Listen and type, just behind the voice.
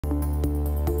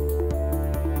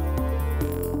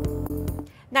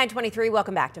9:23,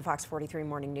 welcome back to Fox 43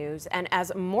 Morning News. And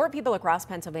as more people across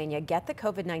Pennsylvania get the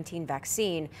COVID-19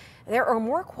 vaccine, there are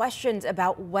more questions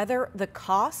about whether the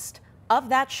cost of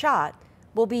that shot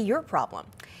will be your problem.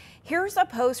 Here's a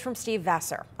post from Steve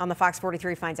Vassar on the Fox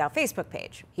 43 Finds Out Facebook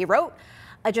page. He wrote,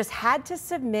 "I just had to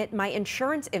submit my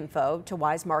insurance info to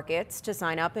Wise Markets to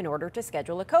sign up in order to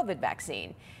schedule a COVID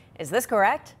vaccine. Is this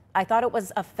correct? I thought it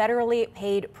was a federally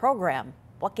paid program.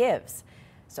 What gives?"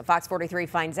 So Fox 43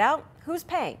 finds out who's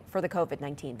paying for the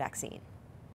COVID-19 vaccine.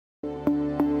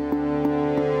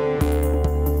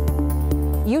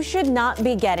 You should not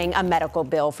be getting a medical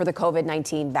bill for the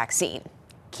COVID-19 vaccine.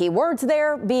 Key words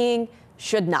there being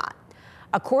should not.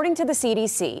 According to the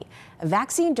CDC,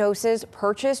 vaccine doses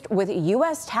purchased with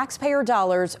U.S. taxpayer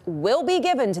dollars will be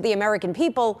given to the American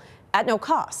people at no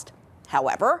cost.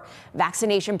 However,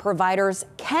 vaccination providers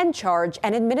can charge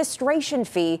an administration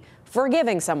fee for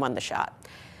giving someone the shot.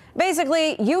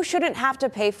 Basically, you shouldn't have to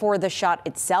pay for the shot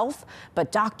itself,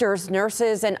 but doctors,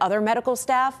 nurses, and other medical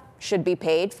staff should be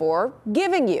paid for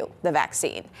giving you the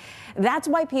vaccine. That's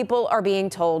why people are being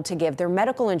told to give their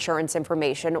medical insurance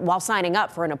information while signing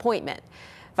up for an appointment.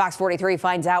 Fox 43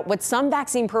 finds out what some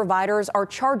vaccine providers are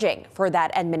charging for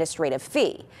that administrative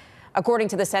fee. According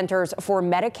to the Centers for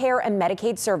Medicare and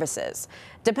Medicaid Services,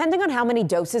 depending on how many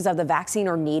doses of the vaccine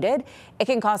are needed, it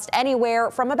can cost anywhere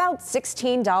from about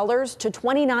 $16 to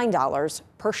 $29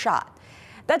 per shot.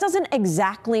 That doesn't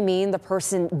exactly mean the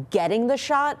person getting the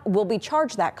shot will be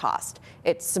charged that cost.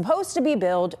 It's supposed to be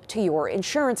billed to your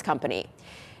insurance company.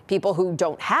 People who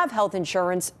don't have health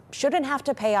insurance shouldn't have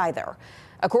to pay either.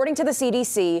 According to the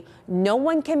CDC, no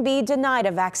one can be denied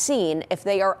a vaccine if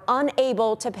they are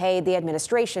unable to pay the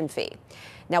administration fee.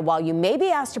 Now, while you may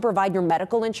be asked to provide your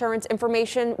medical insurance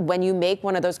information when you make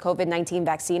one of those COVID-19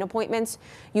 vaccine appointments,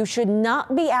 you should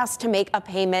not be asked to make a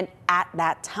payment at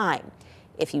that time.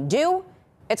 If you do,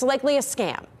 it's likely a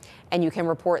scam, and you can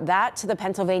report that to the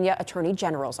Pennsylvania Attorney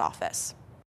General's office.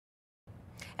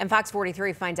 And Fox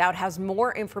 43 finds out has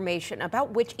more information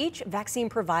about which each vaccine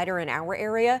provider in our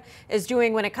area is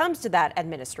doing when it comes to that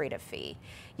administrative fee.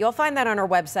 You'll find that on our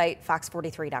website,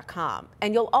 fox43.com.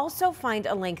 And you'll also find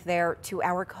a link there to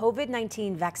our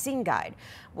COVID-19 vaccine guide,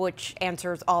 which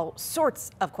answers all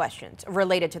sorts of questions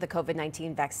related to the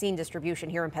COVID-19 vaccine distribution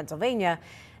here in Pennsylvania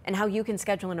and how you can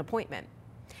schedule an appointment.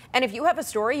 And if you have a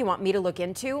story you want me to look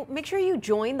into, make sure you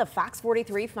join the Fox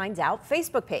 43 Finds Out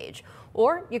Facebook page,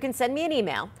 or you can send me an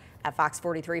email at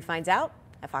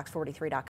fox43findout@fox43.com.